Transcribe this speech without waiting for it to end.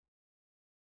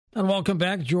And welcome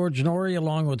back, George Norrie,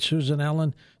 along with Susan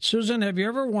Ellen. Susan, have you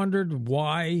ever wondered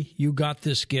why you got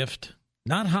this gift?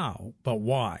 Not how, but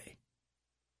why?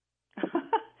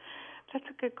 That's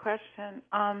a good question.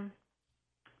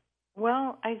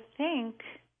 Well, I think,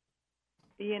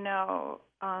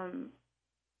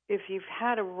 if you've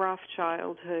had a rough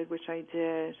childhood, which I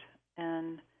did,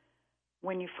 and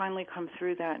when you finally come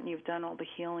through that and you've done all the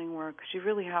healing work, because you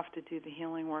really have to do the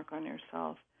healing work on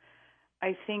yourself,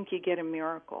 I think you get a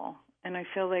miracle. And I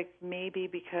feel like maybe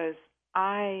because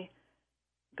I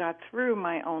got through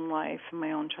my own life and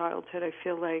my own childhood, I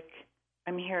feel like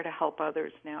I'm here to help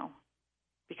others now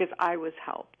because I was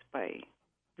helped by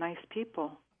nice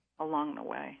people along the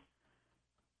way.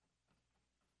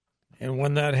 And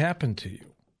when that happened to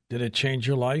you, did it change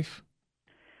your life?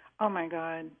 Oh, my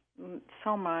God,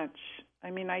 so much. I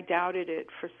mean, I doubted it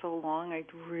for so long. I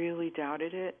really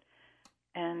doubted it.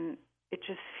 And it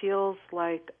just feels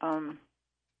like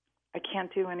I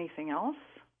can't do anything else.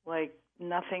 Like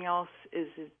nothing else is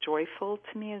as joyful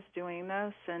to me as doing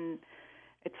this. And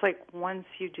it's like once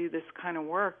you do this kind of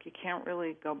work, you can't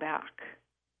really go back.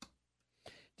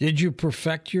 Did you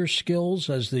perfect your skills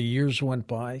as the years went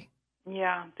by?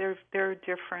 Yeah, they're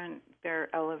different. They're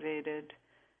elevated.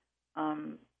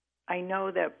 I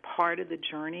know that part of the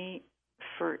journey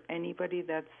for anybody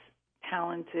that's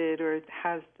talented or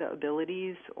has the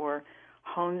abilities or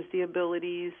hones the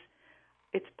abilities,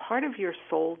 it's part of your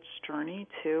soul's journey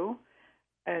too.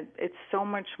 It's so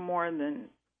much more than,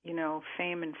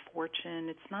 fame and fortune.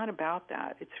 It's not about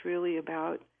that. It's really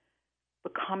about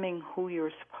becoming who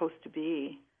you're supposed to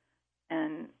be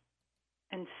and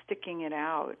sticking it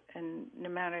out. And no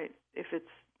matter if it's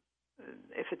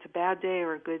a bad day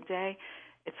or a good day,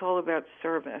 it's all about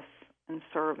service and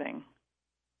serving.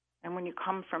 And when you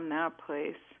come from that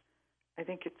place, I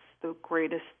think it's the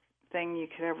greatest thing you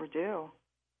could ever do.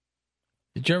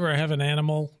 Did you ever have an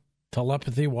animal,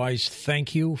 telepathy-wise,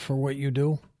 thank you for what you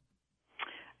do?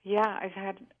 Yeah,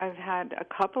 I've had a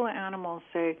couple of animals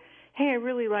say, "Hey, I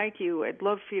really like you. I'd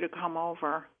love for you to come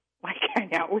over, like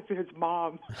hang out with his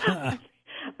mom."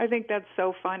 I think that's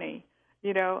so funny.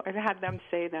 I've had them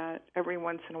say that every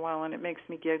once in a while, and it makes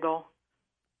me giggle.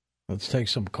 Let's take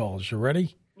some calls. You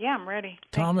ready? Yeah, I'm ready.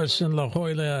 Thomas in La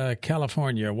Jolla,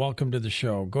 California. Welcome to the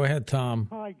show. Go ahead, Tom.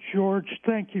 Hi, George.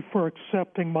 Thank you for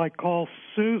accepting my call.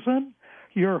 Susan,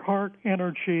 your heart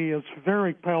energy is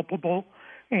very palpable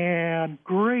and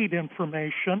great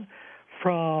information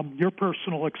from your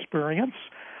personal experience.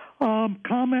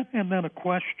 Comment and then a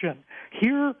question.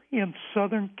 Here in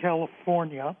Southern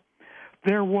California,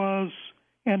 there was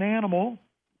an animal,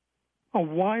 a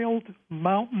wild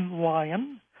mountain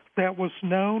lion that was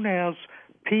known as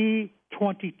P22.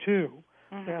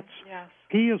 Mm-hmm. That's yes.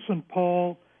 P as in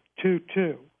Paul,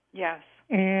 22. Yes.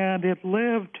 And it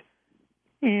lived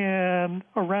in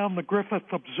around the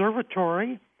Griffith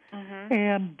Observatory. Mm-hmm.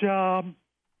 And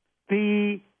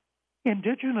the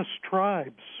indigenous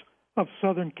tribes of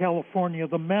Southern California,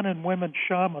 the men and women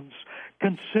shamans,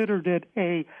 considered it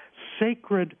a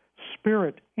sacred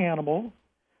spirit animal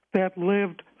that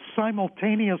lived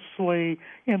simultaneously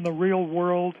in the real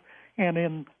world and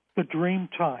in the dream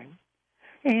time.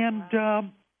 And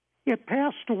it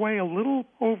passed away a little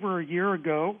over a year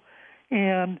ago,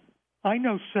 and I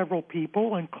know several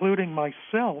people, including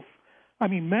myself,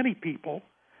 many people,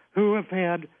 who have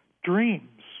had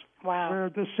dreams where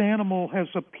this animal has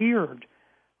appeared.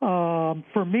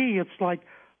 For me, it's like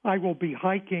I will be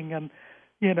hiking and,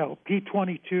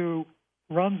 P22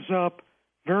 runs up,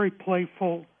 very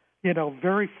playful,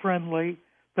 very friendly,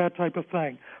 that type of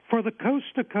thing. For the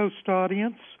coast-to-coast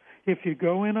audience, if you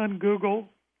go in on Google,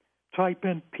 type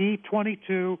in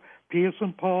P22, P as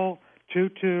in Paul,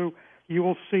 22, you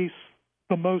will see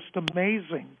the most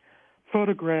amazing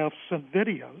photographs and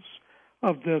videos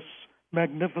of this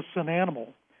magnificent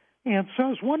animal. And so I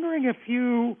was wondering if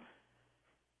you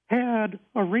had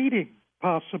a reading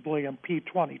possibly in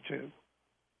P22.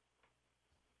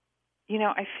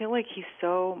 I feel like he's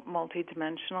so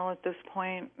multidimensional at this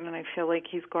point, and I feel like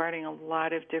he's guarding a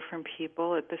lot of different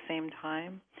people at the same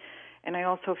time. And I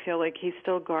also feel like he's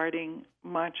still guarding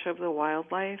much of the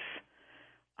wildlife.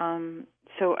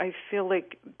 So I feel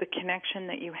like the connection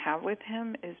that you have with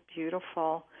him is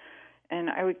beautiful. And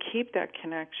I would keep that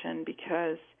connection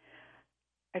because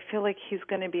I feel like he's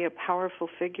going to be a powerful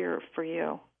figure for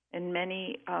you in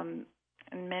many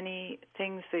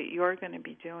things that you're going to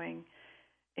be doing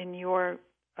in your,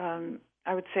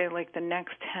 I would say, like the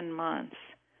next 10 months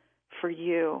for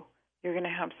you. You're going to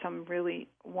have some really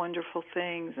wonderful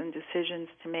things and decisions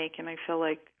to make, and I feel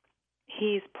like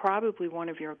he's probably one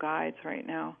of your guides right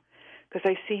now because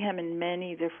I see him in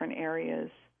many different areas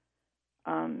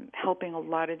helping a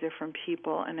lot of different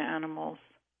people and animals.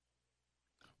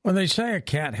 When they say a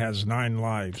cat has 9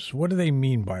 lives, what do they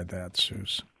mean by that,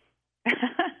 Suze?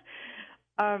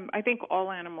 I think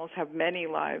all animals have many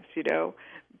lives,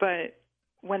 but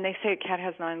when they say a cat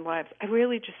has 9 lives, I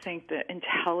really just think the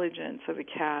intelligence of a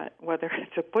cat, whether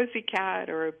it's a pussy cat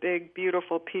or a big,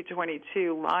 beautiful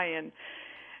P-22 lion,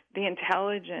 the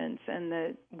intelligence and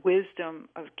the wisdom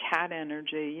of cat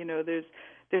energy,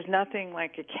 there's nothing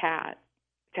like a cat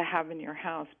to have in your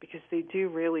house, because they do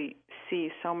really see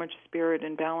so much spirit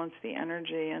and balance the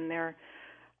energy, and they're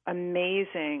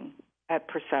amazing at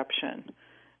perception.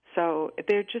 So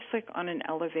they're just like on an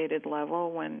elevated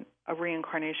level. When a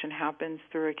reincarnation happens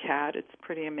through a cat, it's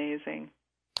pretty amazing.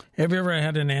 Have you ever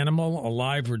had an animal,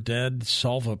 alive or dead,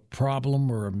 solve a problem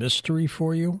or a mystery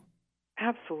for you?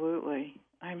 Absolutely.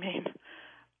 I mean,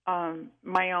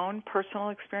 my own personal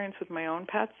experience with my own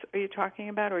pets, are you talking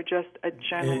about, or just a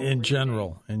general?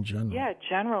 In general. Yeah,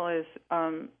 general is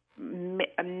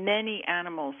many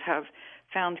animals have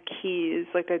found keys.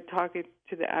 Like I talked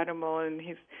to the animal, and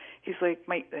he's like,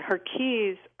 her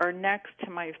keys are next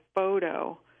to my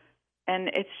photo, and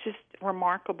it's just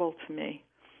remarkable to me.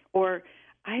 Or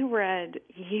I read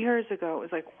years ago, it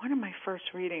was like one of my first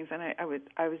readings, and I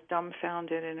was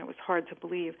dumbfounded, and it was hard to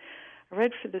believe. I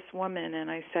read for this woman,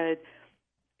 and I said,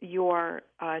 your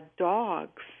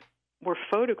dogs were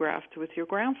photographed with your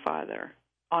grandfather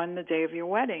on the day of your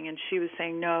wedding. And she was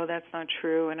saying, no, that's not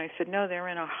true. And I said, no, they're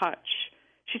in a hutch.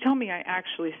 She told me I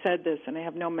actually said this, and I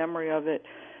have no memory of it.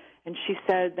 And she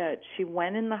said that she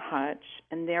went in the hutch,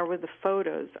 and there were the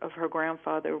photos of her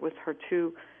grandfather with her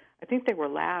 2, I think they were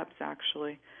labs,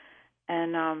 actually.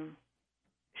 And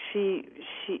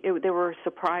they were a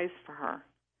surprise for her.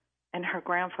 And her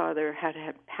grandfather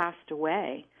had passed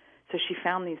away. So she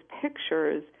found these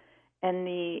pictures, and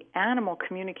the animal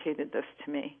communicated this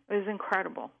to me. It was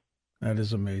incredible. That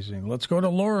is amazing. Let's go to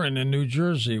Lauren in New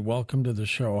Jersey. Welcome to the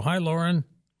show. Hi, Lauren.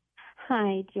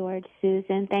 Hi, George,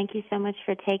 Susan. Thank you so much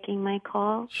for taking my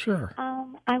call. Sure.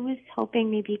 I was hoping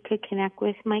maybe you could connect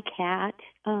with my cat.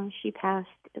 She passed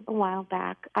a while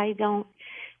back. I don't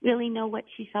really know what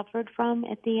she suffered from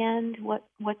at the end, what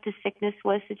the sickness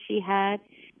was that she had.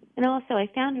 And also, I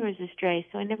found her as a stray,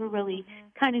 so I never really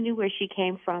kind of knew where she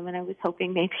came from, and I was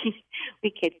hoping maybe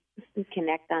we could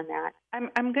connect on that.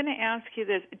 I'm going to ask you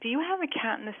this. Do you have a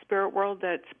cat in the spirit world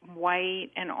that's white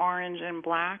and orange and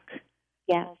black?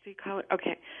 Yeah. Multicolored?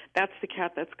 Okay, that's the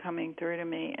cat that's coming through to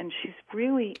me, and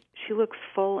she looks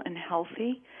full and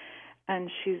healthy, and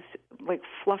she's like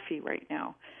fluffy right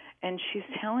now. And she's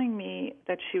telling me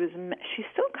that she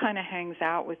still kind of hangs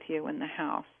out with you in the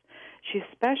house. She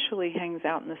especially hangs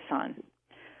out in the sun.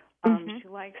 She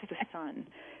likes the sun.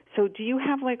 So do you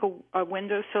have like a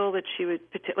windowsill that she would,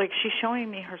 like she's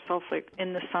showing me herself like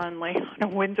in the sun, like on a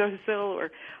windowsill or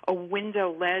a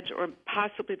window ledge or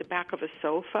possibly the back of a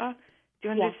sofa? Do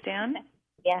you understand?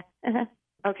 Yeah.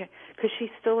 Okay, because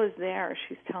she still is there.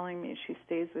 She's telling me she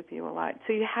stays with you a lot.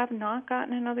 So you have not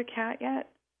gotten another cat yet?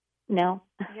 No.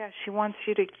 Yeah, she wants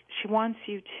you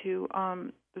to,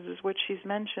 this is what she's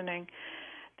mentioning,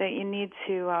 that you need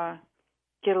to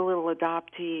get a little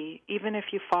adoptee, even if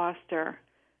you foster.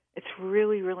 It's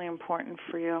really, really important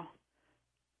for you.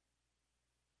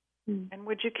 And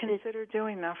would you consider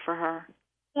doing that for her?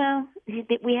 Well,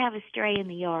 we have a stray in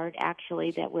the yard,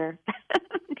 actually, that we're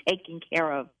taking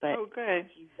care of. But oh, good.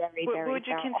 She's very, very would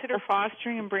you consider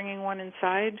fostering and bringing one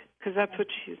inside? Because that's what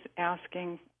she's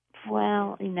asking for.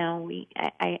 Well, no,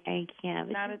 I can't.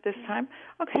 Not at this time?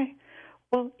 Okay.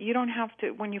 Well, you don't have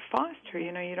to, when you foster,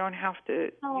 you don't have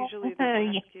to, usually there's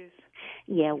an excuse.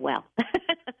 Yeah, well.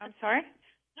 I'm sorry?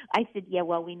 I said, yeah,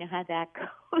 well, we know how that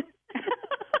goes.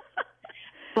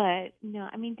 But, no,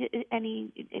 I mean, did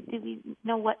we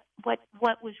know what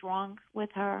was wrong with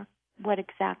her? What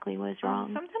exactly was wrong?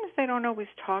 Sometimes they don't always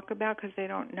talk about because they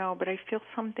don't know, but I feel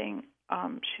something,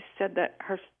 she said that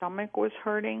her stomach was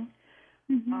hurting.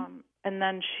 And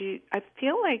then I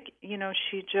feel like,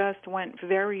 she just went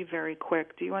very, very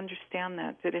quick. Do you understand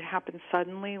that? Did it happen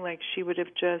suddenly? Like she would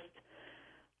have just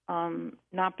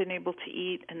not been able to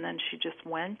eat and then she just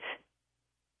went?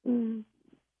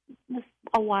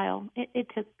 A while. It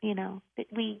took,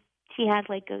 she had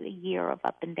like a year of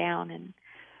up and down. And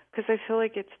because I feel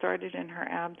like it started in her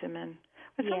abdomen.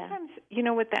 But sometimes,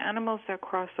 with the animals that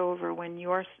cross over, when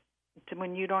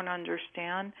you don't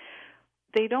understand,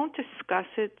 they don't discuss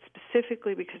it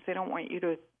specifically because they don't want you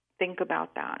to think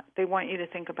about that. They want you to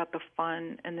think about the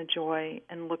fun and the joy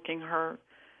and looking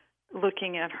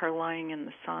at her lying in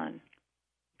the sun.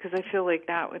 Because I feel like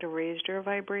that would have raised your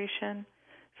vibration.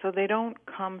 So they don't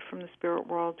come from the spirit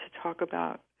world to talk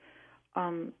about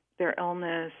their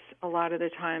illness a lot of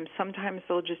the time. Sometimes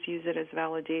they'll just use it as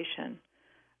validation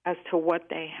as to what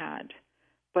they had.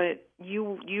 But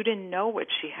you didn't know what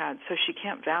she had, so she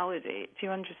can't validate. Do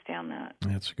you understand that?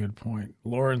 That's a good point.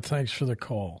 Lauren, thanks for the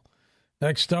call.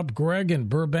 Next up, Greg in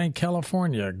Burbank,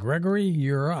 California. Gregory,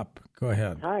 you're up. Go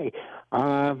ahead. Hi.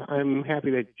 I'm happy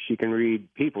that she can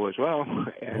read people as well.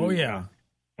 And Oh, yeah.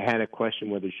 I had a question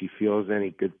whether she feels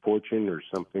any good fortune or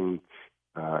something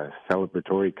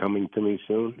celebratory coming to me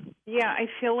soon. Yeah, I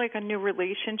feel like a new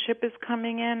relationship is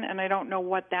coming in, and I don't know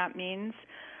what that means.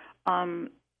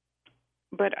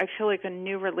 But I feel like a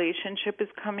new relationship is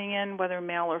coming in, whether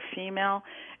male or female,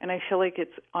 and I feel like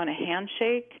it's on a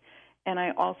handshake, and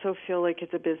I also feel like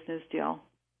it's a business deal.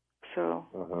 So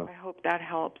I hope that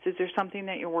helps. Is there something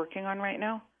that you're working on right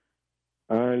now?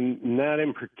 Not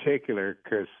in particular,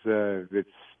 because it's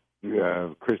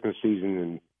Christmas season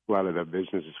and a lot of the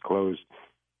business is closed.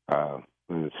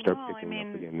 And it start picking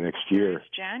up again next year. It's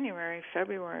January,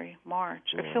 February, March.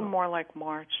 I feel more like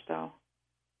March, though.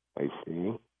 I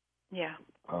see. Yeah.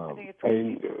 I think it's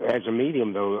and as a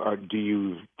medium, though, do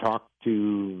you talk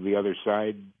to the other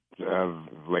side of,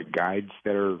 like, guides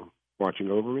that are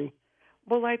watching over me?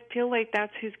 Well, I feel like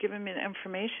that's who's giving me the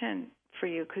information for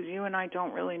you, because you and I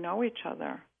don't really know each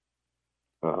other.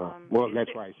 Well, that's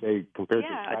why I say compared to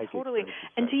psychic. Yeah, totally.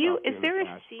 And is there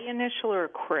a C initial or a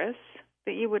Chris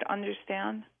that you would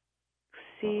understand?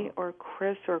 C or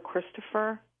Chris or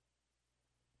Christopher?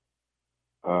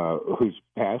 Who's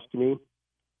passed me?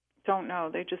 Don't know.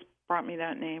 They just brought me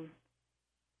that name.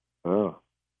 Oh.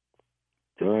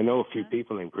 Well, I know a few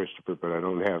people named Christopher, but I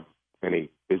don't have any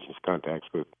business contacts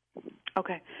with.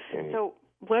 Okay. So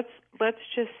let's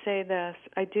just say this.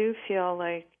 I do feel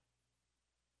like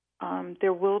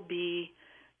there will be,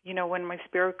 when my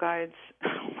spirit guides,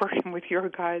 working with your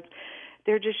guides,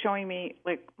 they're just showing me,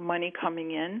 like, money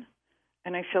coming in,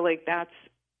 and I feel like that's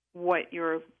what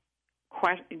you're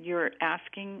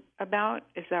asking about.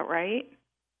 Is that right?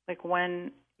 Like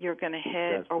when you're going to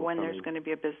hit or when there's going to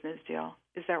be a business deal.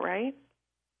 Is that right?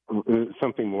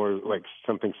 Something more like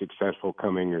something successful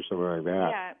coming or something like that.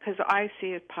 Yeah, because I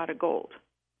see a pot of gold.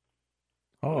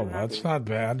 Oh, that's not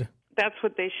bad. That's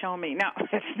what they show me. Now,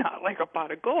 it's not like a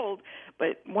pot of gold,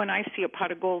 but when I see a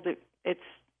pot of gold, it's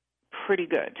pretty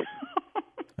good.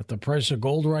 At the price of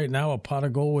gold right now, a pot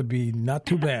of gold would be not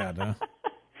too bad, huh?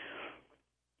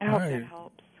 I hope that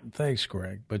helps. Thanks,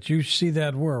 Greg. But you see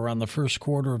that we're around the first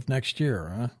quarter of next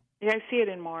year, huh? Yeah, I see it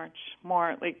in March.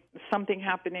 More like something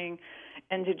happening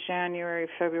into January,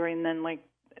 February, and then like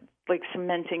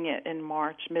cementing it in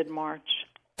March, mid-March.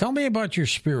 Tell me about your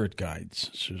spirit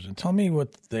guides, Susan. Tell me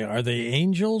what they are. Are they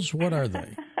angels? What are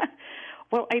they?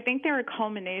 Well, I think they're a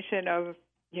culmination of,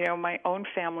 my own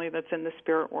family that's in the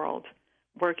spirit world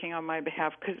working on my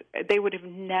behalf, because they would have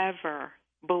never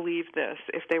believed this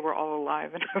if they were all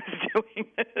alive and I was doing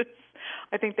this.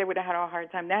 I think they would have had a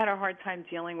hard time. They had a hard time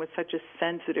dealing with such a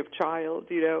sensitive child.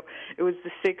 It was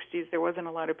the 60s. There wasn't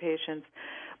a lot of patience.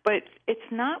 But it's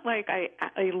not like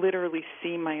I literally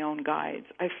see my own guides.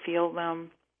 I feel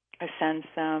them. I sense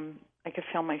them. I can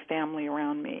feel my family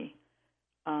around me.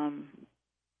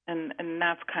 And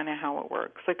that's kind of how it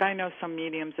works. Like, I know some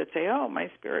mediums that say, oh, my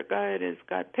spirit guide has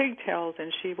got pigtails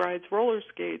and she rides roller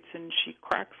skates and she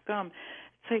cracks gum.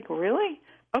 It's like, really?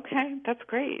 Okay, that's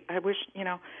great. I wish,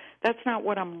 that's not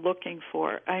what I'm looking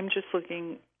for. I'm just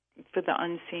looking for the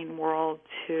unseen world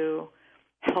to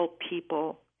help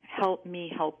people, help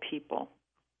me help people.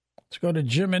 Let's go to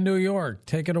Jim in New York.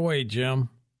 Take it away, Jim.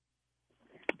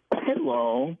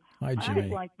 Hello. Hi, Jimmy.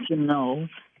 I'd like to know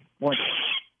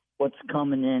what's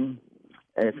coming in,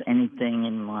 if anything,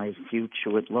 in my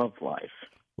future with love life.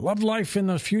 Love life in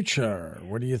the future.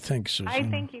 What do you think, Susan? I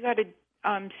think you got to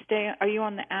stay. Are you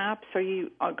on the apps? Are you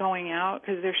going out?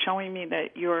 Because they're showing me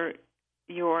that you're.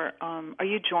 Are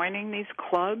you joining these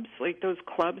clubs, like those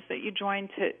clubs that you join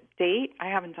to date? I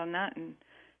haven't done that in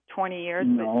 20 years.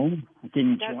 No, I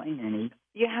didn't join any.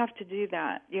 You have to do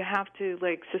that. You have to,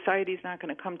 society's not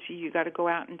going to come to you. You got to go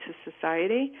out into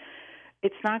society.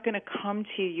 It's not going to come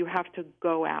to you. You have to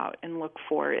go out and look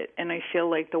for it. And I feel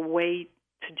like the way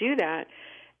to do that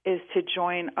is to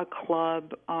join a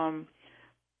club. Are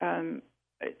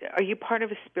you part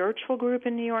of a spiritual group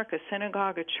in New York, a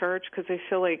synagogue, a church? Because I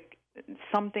feel like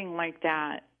something like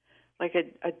that, like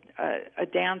a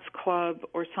dance club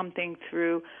or something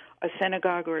through a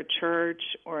synagogue or a church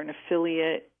or an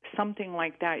affiliate, something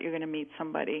like that, you're going to meet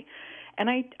somebody. And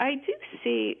I do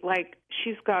see,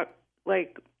 she's got,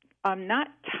 not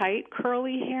tight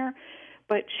curly hair,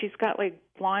 but she's got,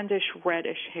 blondish,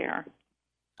 reddish hair.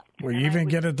 Well, you even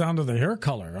get it down to the hair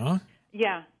color, huh?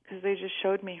 Yeah, because they just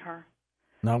showed me her.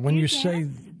 Now, when you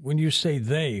say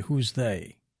they, who's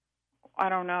they? I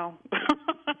don't know.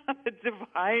 The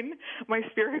divine, my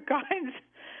spirit guides.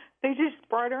 They just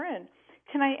brought her in.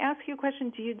 Can I ask you a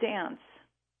question? Do you dance?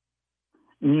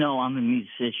 No, I'm a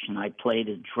musician. I play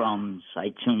the drums.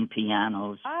 I tune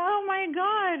pianos. Oh, my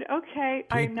God. Okay.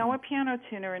 I know a piano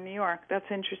tuner in New York. That's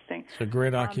interesting. It's a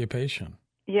great occupation.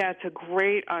 Yeah, it's a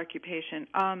great occupation.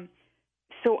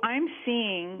 So I'm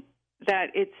seeing that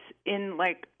it's in,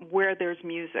 like, where there's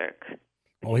music.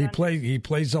 Well, he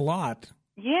plays a lot.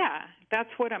 Yeah, that's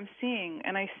what I'm seeing.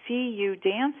 And I see you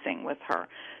dancing with her.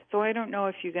 So I don't know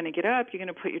if you're going to get up, you're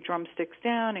going to put your drumsticks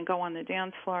down and go on the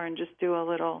dance floor and just do a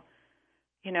little,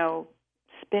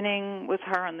 spinning with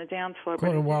her on the dance floor.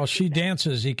 But while she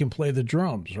dances, he can play the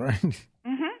drums, right?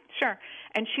 Mm-hmm, sure.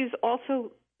 And she's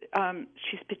also,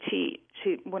 she's petite.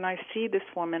 When I see this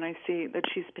woman, I see that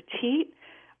she's petite.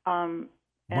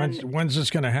 When's this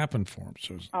going to happen for him,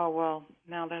 Susan? Oh, well,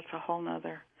 now that's a whole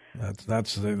nother.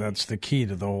 That's the key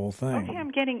to the whole thing. Okay,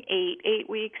 I'm getting 8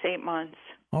 weeks, 8 months.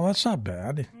 Oh, that's not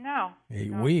bad. No.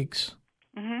 8 weeks.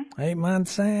 Mm-hmm. 8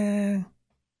 months.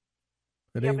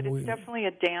 But it's definitely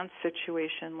a dance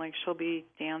situation. Like, she'll be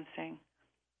dancing.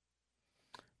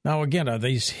 Now, again, are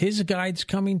these his guides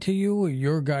coming to you or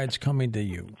your guides coming to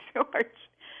you?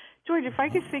 George, if I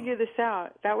could figure this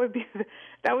out, that would be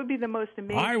the most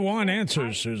amazing. I want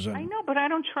answers, Susan. I know, but I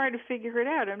don't try to figure it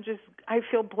out. I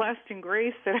feel blessed and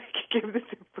graced that I could give this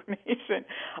information.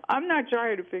 I'm not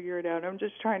trying to figure it out. I'm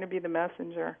just trying to be the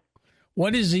messenger.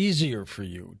 What is easier for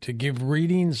you, to give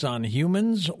readings on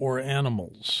humans or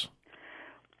animals?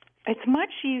 It's much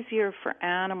easier for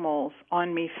animals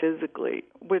on me physically.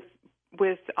 With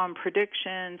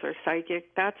predictions or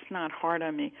psychic, that's not hard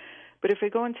on me. But if I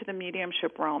go into the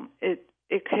mediumship realm, it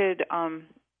could,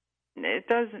 it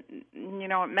doesn't,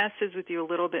 it messes with you a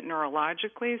little bit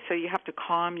neurologically, so you have to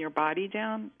calm your body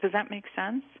down. Does that make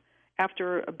sense?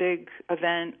 After a big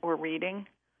event or reading?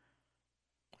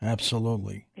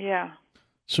 Absolutely. Yeah.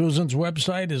 Susan's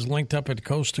website is linked up at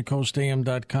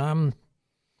coasttocoastam.com.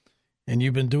 And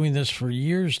you've been doing this for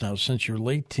years now, since your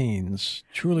late teens.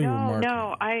 Truly remarkable.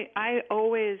 No, I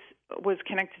always was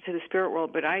connected to the spirit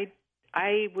world, but I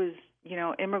was,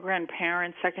 immigrant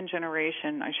parents, second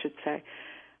generation, I should say.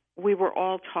 We were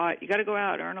all taught, you got to go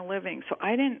out, earn a living. So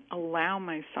I didn't allow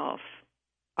myself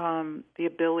the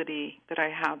ability that I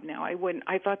have now.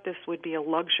 I thought this would be a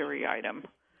luxury item.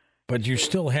 But you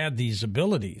still had these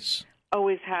abilities.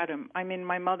 Always had them. I mean,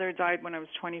 my mother died when I was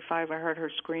 25. I heard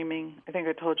her screaming. I think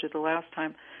I told you the last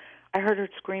time. I heard her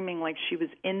screaming like she was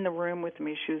in the room with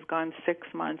me. She was gone 6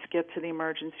 months, get to the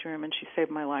emergency room, and she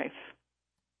saved my life.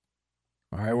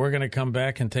 All right, we're going to come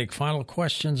back and take final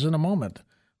questions in a moment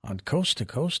on Coast to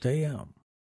Coast AM.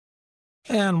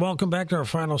 And welcome back to our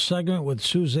final segment with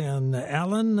Suzanne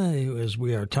Allen, as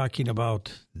we are talking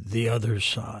about the other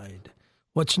side.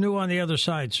 What's new on the other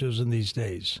side, Susan, these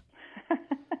days?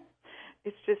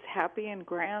 It's just happy and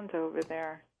grand over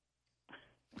there.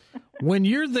 When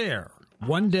you're there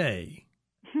one day,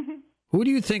 who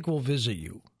do you think will visit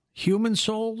you? Human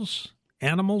souls?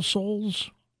 Animal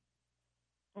souls?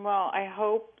 Well, I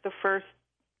hope the first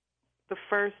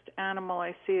animal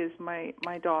I see is my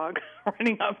dog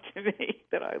running up to me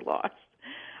that I lost.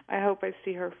 I hope I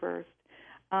see her first.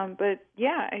 But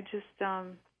yeah, I just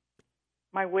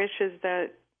my wish is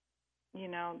that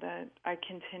that I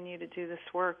continue to do this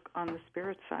work on the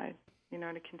spirit side,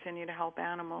 to continue to help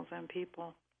animals and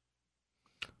people.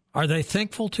 Are they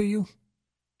thankful to you?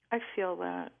 I feel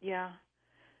that, yeah.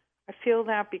 I feel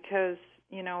that because,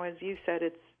 as you said,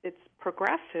 it's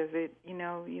progressive.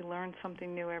 You learn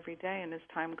something new every day, and as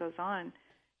time goes on,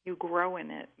 you grow in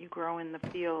it. You grow in the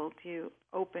field. You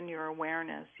open your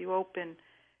awareness. You open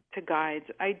to guides.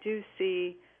 I do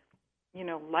see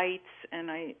lights,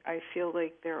 and I feel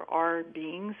like there are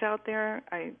beings out there,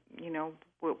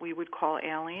 what we would call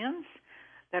aliens,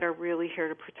 that are really here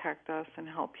to protect us and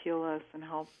help heal us and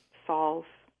help solve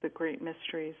the great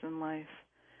mysteries in life.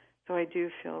 So I do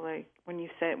feel like when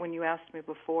you asked me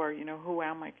before, who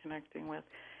am I connecting with,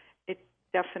 it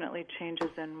definitely changes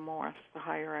and morphs the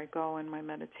higher I go in my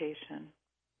meditation.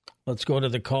 Let's go to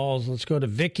the calls. Let's go to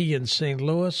Vicki in St.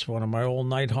 Louis, one of my old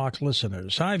Nighthawk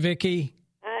listeners. Hi, Vicki.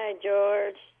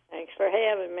 George. Thanks for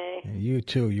having me. You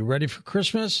too. You ready for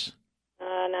Christmas?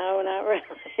 No, not really.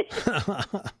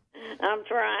 I'm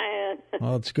trying.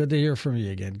 Well, it's good to hear from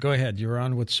you again. Go ahead. You're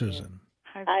on with Susan.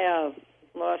 I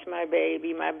lost my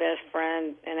baby, my best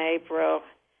friend, in April.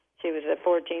 She was a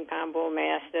 14-pound bull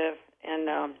mastiff, and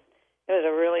it was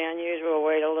a really unusual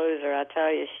way to lose her. I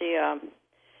tell you,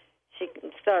 she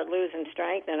started losing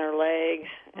strength in her legs,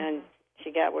 and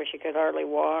she got where she could hardly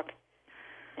walk.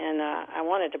 and I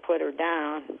wanted to put her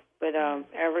down, but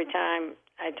every time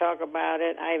I talk about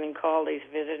it, I even call these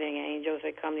visiting angels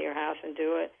that come to your house and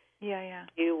do it. Yeah.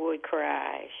 You would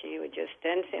cry. She would just.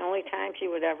 Then it's the only time she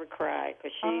would ever cry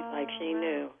because she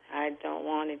knew I don't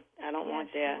want it. I don't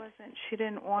want that. She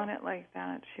didn't want it like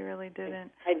that. She really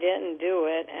didn't. I didn't do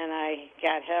it, and I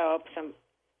got help. Some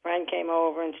friend came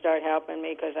over and started helping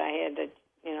me because I had to,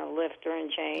 lift her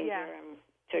and change her, and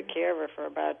took care of her for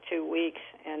about 2 weeks.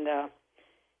 And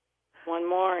one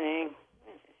morning,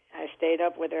 I stayed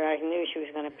up with her. I knew she was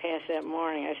going to pass that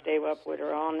morning. I stayed up with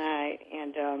her all night,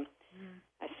 and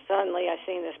suddenly I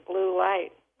seen this blue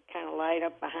light kind of light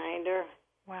up behind her.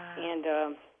 Wow.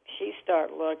 And she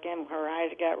started looking. Her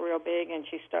eyes got real big, and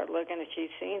she started looking, and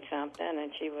she'd seen something,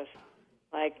 and she was,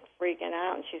 like, freaking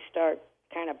out, and she started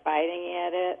kind of biting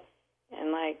at it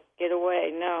and, like, get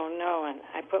away, no. And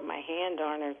I put my hand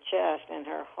on her chest, and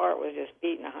her heart was just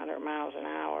beating 100 miles an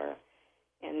hour.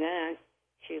 And then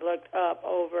she looked up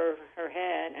over her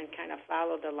head and kind of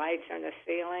followed the lights on the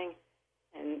ceiling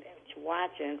and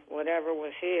watching whatever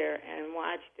was here and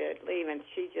watched it leave. And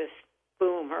she just,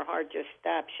 boom, her heart just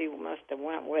stopped. She must have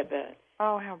went with it.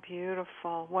 Oh, how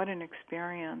beautiful. What an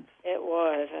experience. It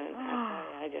was. And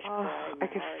I just cried. I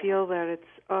could feel that.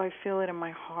 I feel it in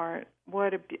my heart.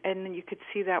 And then you could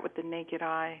see that with the naked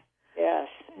eye. Yes.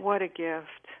 What a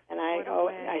gift. And I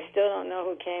still don't know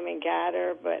who came and got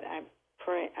her, but I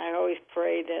always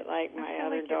prayed that, like my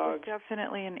other dogs. It was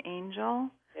definitely an angel.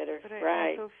 But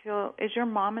I also feel, is your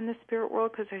mom in the spirit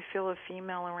world? Because I feel a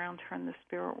female around her in the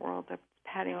spirit world that's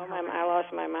patting her. I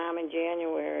lost my mom in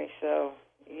January, so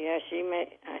yeah,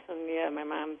 my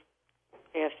mom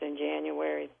passed in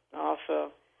January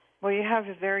also. Well, you have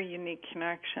a very unique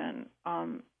connection,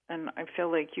 and I feel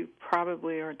like you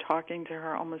probably are talking to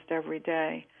her almost every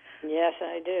day. Yes,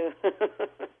 I do.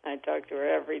 I talk to her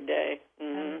every day.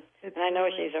 Mm-hmm. And I know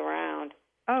she's around.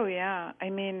 Oh, yeah. I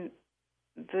mean,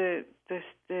 the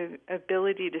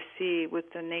ability to see with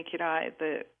the naked eye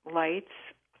the lights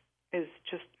is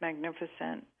just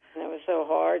magnificent. And it was so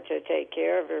hard to take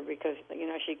care of her because,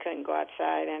 she couldn't go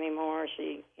outside anymore.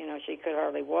 She could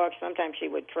hardly walk. Sometimes she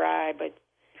would try, but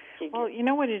well, you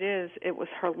know what it is? It was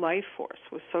her life force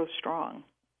was so strong.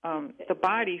 The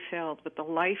body failed, but the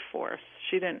life force,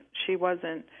 she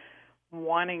wasn't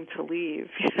wanting to leave.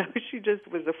 She just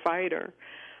was a fighter.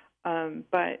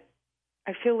 But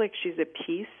I feel like she's at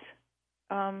peace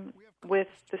with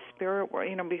the spirit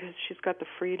world, because she's got the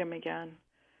freedom again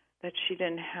that she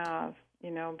didn't have,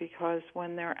 because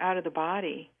when they're out of the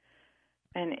body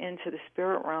and into the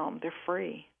spirit realm, they're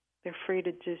free. They're free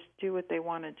to just do what they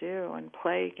want to do and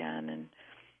play again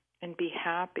and be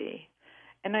happy.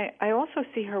 And I also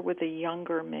see her with a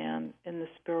younger man in the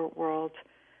spirit world,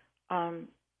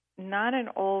 not an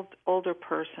older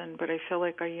person, but I feel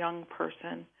like a young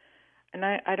person. And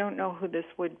I don't know who this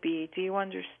would be. Do you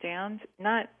understand?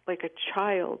 Not like a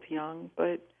child young,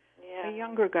 but a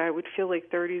younger guy would feel like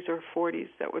 30s or 40s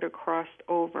that would have crossed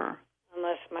over.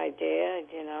 Unless my dad,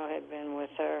 had been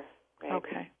with her. Maybe.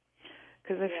 Okay.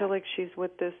 Because I feel like she's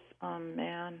with this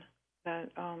man that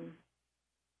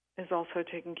is also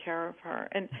taking care of her.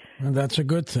 And that's a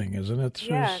good thing, isn't it?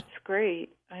 Yeah, it's great.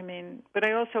 I mean, but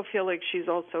I also feel like she's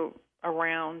also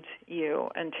around you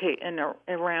and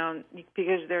around,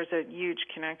 because there's a huge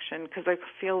connection, because I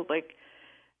feel like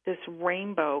this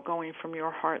rainbow going from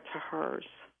your heart to hers.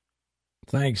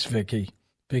 Thanks, Vicki.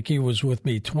 Vicki was with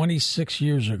me 26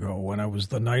 years ago when I was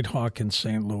the Nighthawk in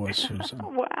St. Louis, Susan.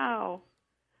 Wow.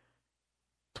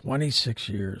 26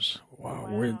 years. Wow.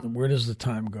 Where does the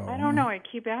time go? I don't know. I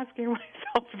keep asking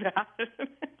myself that.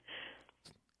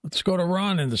 Let's go to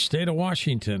Ron in the state of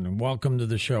Washington. Welcome to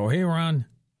the show. Hey, Ron.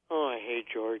 Oh, hey,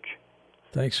 George.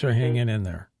 Thanks for hanging in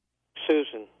there.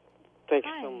 Susan, thank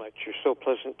you so much. You're so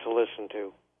pleasant to listen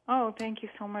to. Oh, thank you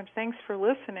so much. Thanks for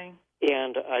listening.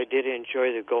 And I did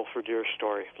enjoy the Gopher Deer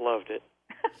story. Loved it.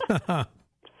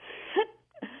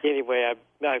 Anyway,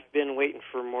 I've been waiting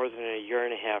for more than a year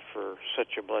and a half for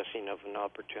such a blessing of an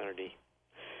opportunity.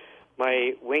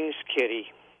 My Wings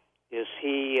kitty, is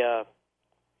he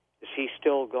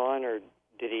still gone, or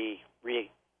did he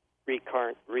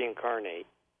reincarnate?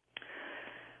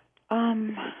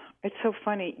 It's so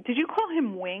funny. Did you call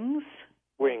him Wings?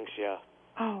 Wings, yeah.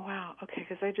 Oh, wow. Okay,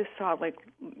 because I just saw,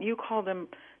 you called him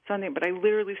something, but I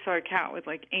literally saw a cat with,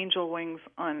 angel wings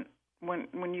on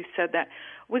when you said that.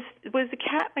 Was the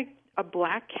cat, a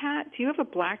black cat? Do you have a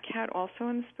black cat also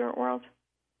in the spirit world?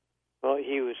 Well,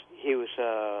 he was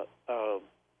a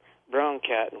brown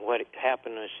cat, and what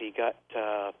happened is he got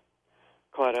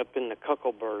caught up in the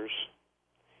cuckleburrs,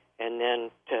 and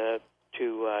then to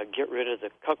get rid of the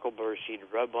cuckleburrs, he'd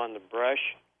rub on the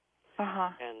brush,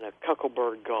 And the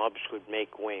cucklebird gobs would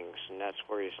make wings, and that's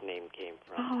where his name came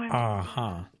from.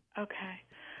 Oh, okay.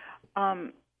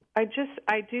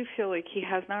 I do feel like he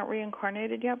has not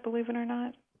reincarnated yet, believe it or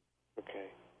not. Okay.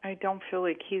 I don't feel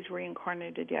like he's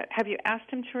reincarnated yet. Have you asked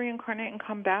him to reincarnate and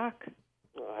come back?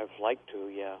 Well, I've liked to,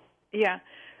 yeah. Yeah.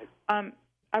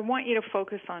 I want you to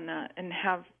focus on that and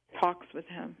have talks with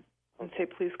him and say,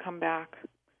 please come back.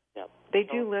 Yep. They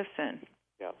do listen.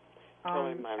 Yep. Tell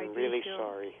him I'm really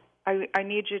sorry. I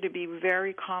need you to be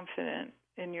very confident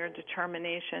in your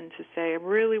determination to say, I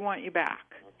really want you back.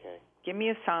 Okay. Give me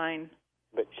a sign.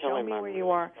 But tell Show him me I'm where really you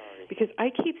are. sorry. Because I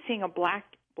keep seeing a black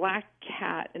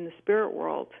cat in the spirit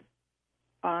world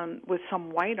with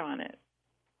some white on it.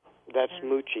 That's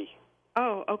Moochie.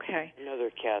 Oh, okay. Another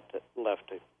cat that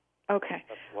left it. Okay.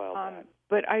 A while back.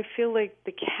 But I feel like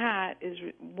the cat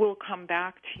will come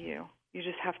back to you. You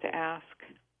just have to ask.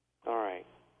 All right.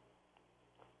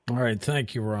 All right.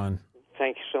 Thank you, Ron.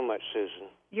 Thank you so much, Susan.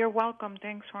 You're welcome.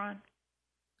 Thanks, Ron.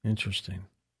 Interesting.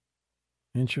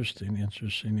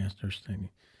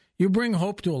 You bring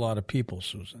hope to a lot of people,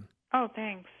 Susan. Oh,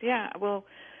 thanks. Yeah. Well,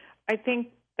 I think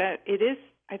that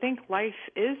I think life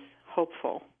is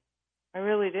hopeful. I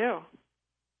really do.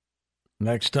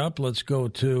 Next up, let's go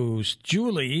to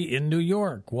Julie in New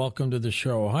York. Welcome to the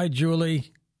show. Hi,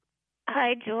 Julie.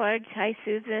 Hi, George. Hi,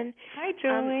 Susan. Hi,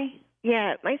 Julie.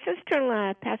 Yeah, my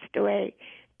sister-in-law passed away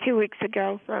 2 weeks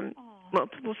ago from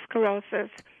multiple sclerosis,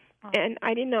 and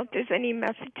I didn't know if there's any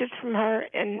messages from her.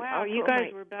 And wow, you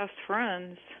guys were best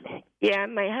friends. Yeah,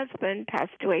 my husband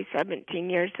passed away 17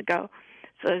 years ago,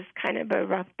 so it's kind of a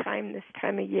rough time this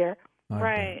time of year.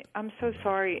 Right. I'm so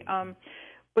sorry.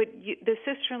 But the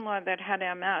sister-in-law that had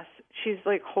MS, she's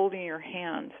like holding your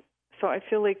hand. So I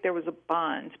feel like there was a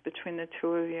bond between the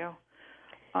two of you.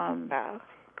 Wow.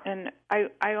 And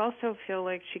I also feel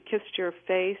like she kissed your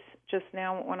face just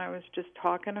now when I was just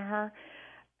talking to her.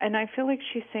 And I feel like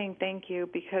she's saying thank you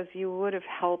because you would have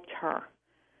helped her.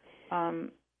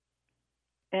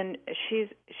 And she's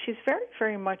very,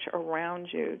 very much around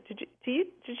you. Did she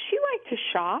like to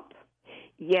shop?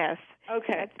 Yes.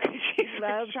 Okay. She's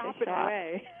loves shopping to shop.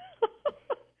 away.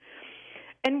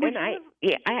 And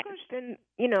it's been,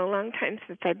 a long time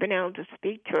since I've been able to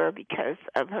speak to her because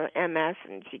of her MS,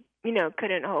 and she,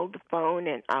 couldn't hold the phone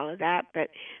and all of that. But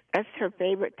that's her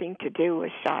favorite thing to do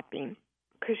was shopping.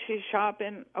 Because she's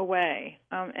shopping away,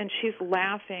 and she's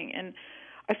laughing. And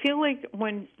I feel like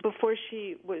before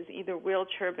she was either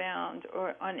wheelchair bound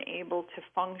or unable to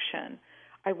function,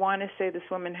 I want to say this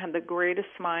woman had the greatest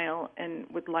smile and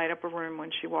would light up a room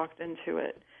when she walked into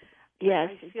it.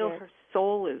 Yes, I feel her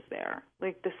soul is there.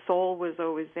 Like the soul was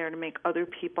always there to make other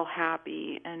people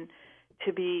happy and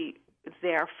to be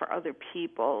there for other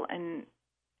people and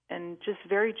just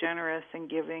very generous and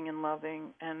giving and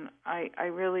loving. And I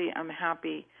really am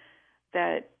happy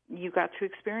that you got to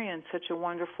experience such a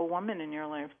wonderful woman in your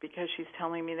life because she's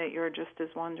telling me that you're just as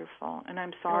wonderful. And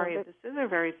I'm sorry, this is a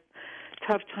very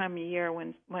tough time of year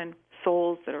when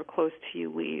souls that are close to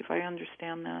you leave. I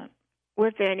understand that.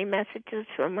 Was there any messages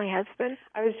from my husband?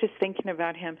 I was just thinking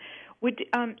about him.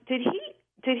 Did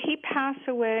he pass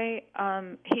away?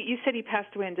 You said he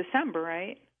passed away in December,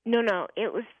 right? No.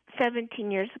 It was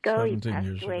 17 years ago. He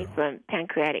passed away from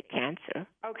pancreatic cancer.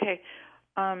 Okay.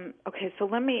 Okay, so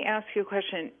let me ask you a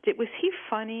question. Was he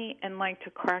funny and liked to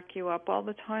crack you up all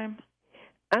the time?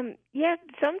 Yeah,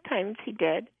 sometimes he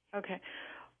did. Okay.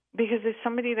 Because there's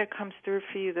somebody that comes through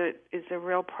for you that is a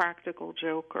real practical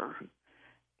joker.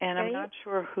 And I'm not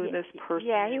sure who this person is.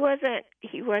 Yeah,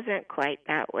 he wasn't quite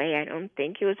that way, I don't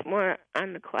think. He was more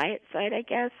on the quiet side, I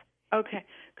guess. Okay,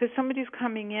 because somebody's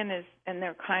coming in and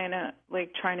they're kind of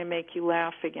like trying to make you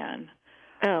laugh again.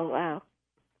 Oh, wow.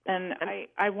 And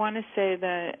I want to say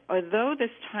that although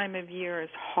this time of year is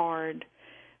hard,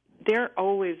 they're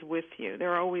always with you.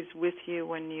 They're always with you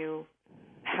when you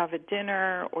have a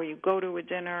dinner or you go to a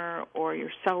dinner or you're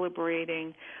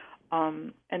celebrating.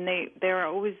 And they're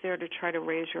always there to try to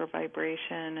raise your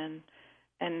vibration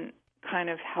and kind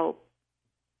of help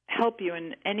you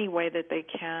in any way that they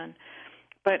can.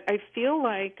 But I feel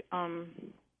like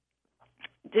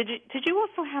did you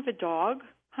also have a dog,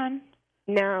 hon?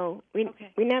 No, we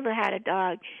never had a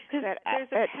dog. There's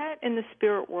a pet in the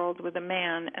spirit world with a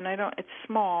man, and it's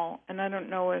small, and I don't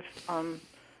know if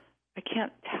I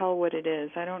can't tell what it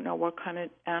is. I don't know what kind of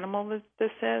animal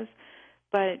this is.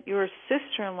 But your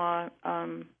sister-in-law,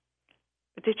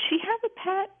 did she have a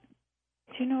pet?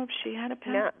 Do you know if she had a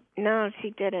pet? No,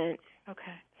 she didn't.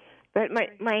 Okay. But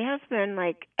my husband,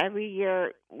 like every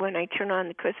year when I turn on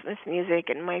the Christmas music,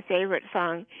 and my favorite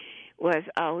song was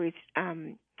always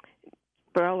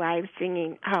Burl Ives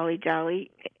singing Holly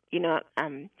Jolly,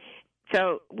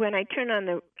 So when I turn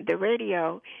on the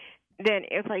radio, then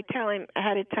if I tell him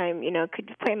ahead of time, could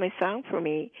you play my song for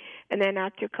me? And then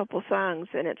after a couple songs,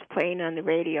 and it's playing on the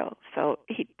radio. So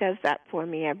he does that for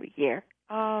me every year.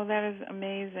 Oh, that is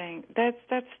amazing.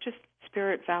 That's just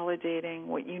spirit validating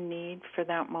what you need for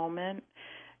that moment.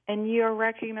 And you're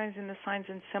recognizing the signs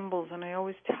and symbols. And I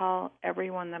always tell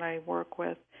everyone that I work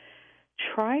with,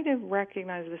 try to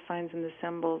recognize the signs and the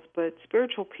symbols, but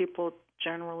spiritual people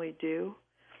generally do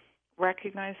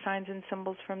recognize signs and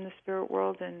symbols from the spirit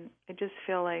world, and I just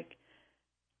feel like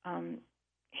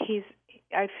he's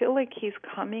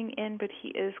coming in, but he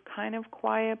is kind of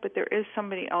quiet, but there is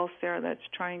somebody else there that's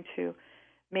trying to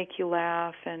make you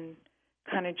laugh and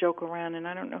kind of joke around, and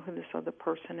I don't know who this other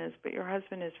person is, but your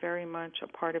husband is very much a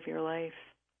part of your life.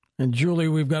 And Julie,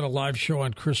 we've got a live show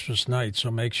on Christmas night,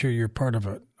 so make sure you're part of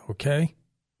it, okay?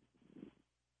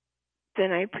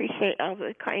 Then I appreciate all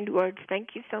the kind words. Thank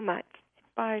you so much.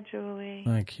 Bye, Julie.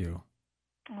 Thank you.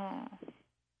 Oh.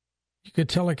 You could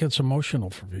tell it gets emotional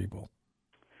for people.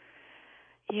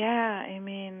 Yeah, I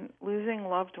mean, losing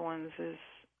loved ones is,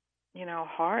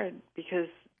 hard because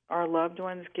our loved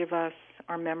ones give us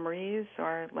our memories,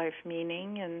 our life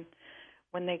meaning, and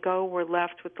when they go, we're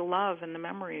left with the love and the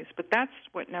memories. But that's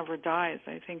what never dies.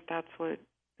 I think that's what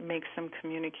makes them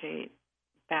communicate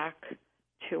back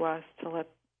to us to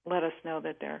let us know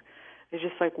that they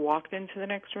just like walked into the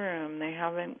next room. They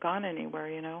haven't gone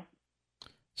anywhere,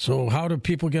 So how do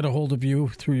people get a hold of you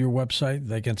through your website?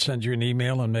 They can send you an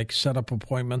email and set up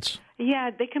appointments? Yeah,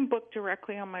 they can book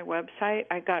directly on my website.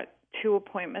 I got 2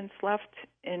 appointments left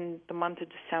in the month of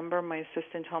December. My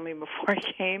assistant told me before I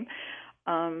came.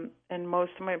 And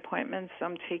most of my appointments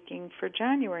I'm taking for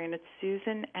January, and it's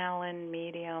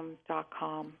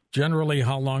SusanAllenMedium.com. Generally,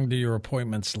 how long do your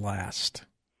appointments last?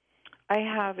 I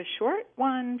have a short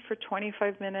one for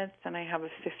 25 minutes, and I have a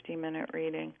 50-minute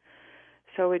reading.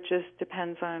 So it just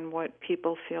depends on what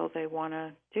people feel they want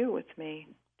to do with me.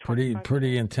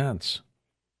 Pretty intense.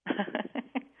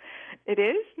 It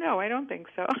is? No, I don't think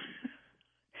so.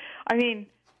 I mean,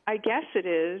 I guess it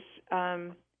is.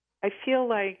 I feel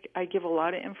like I give a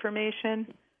lot of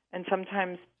information, and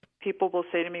sometimes people will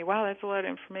say to me, wow, that's a lot of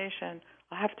information.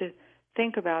 I'll have to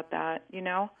think about that,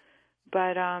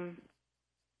 But,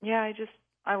 yeah,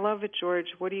 I love it, George.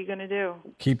 What are you going to do?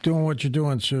 Keep doing what you're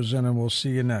doing, Susan, and we'll see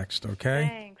you next, okay?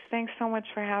 Thanks. Thanks so much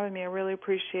for having me. I really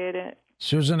appreciate it.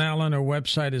 Susan Allen, her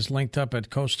website is linked up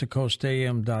at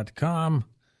coasttocoastam.com,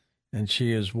 and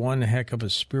she is one heck of a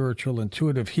spiritual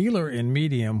intuitive healer and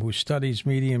medium who studies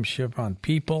mediumship on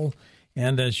people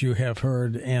and, as you have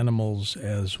heard, animals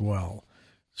as well.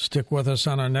 Stick with us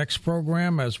on our next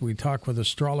program as we talk with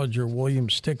astrologer William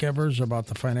Stickevers about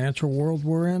the financial world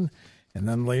we're in. And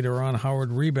then later on, Howard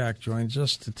Reback joins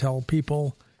us to tell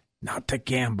people not to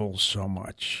gamble so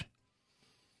much.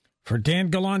 For Dan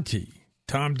Galante,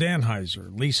 Tom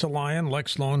Danheiser, Lisa Lyon,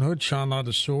 Lex Lonehood, Sean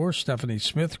Ladouceur, Stephanie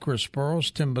Smith, Chris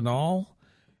Burrows, Tim Banal,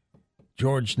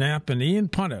 George Knapp, and Ian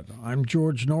Punnett, I'm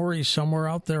George Norrie, somewhere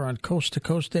out there on Coast to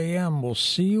Coast AM. We'll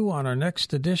see you on our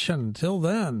next edition. Until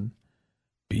then,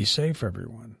 be safe,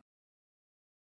 everyone.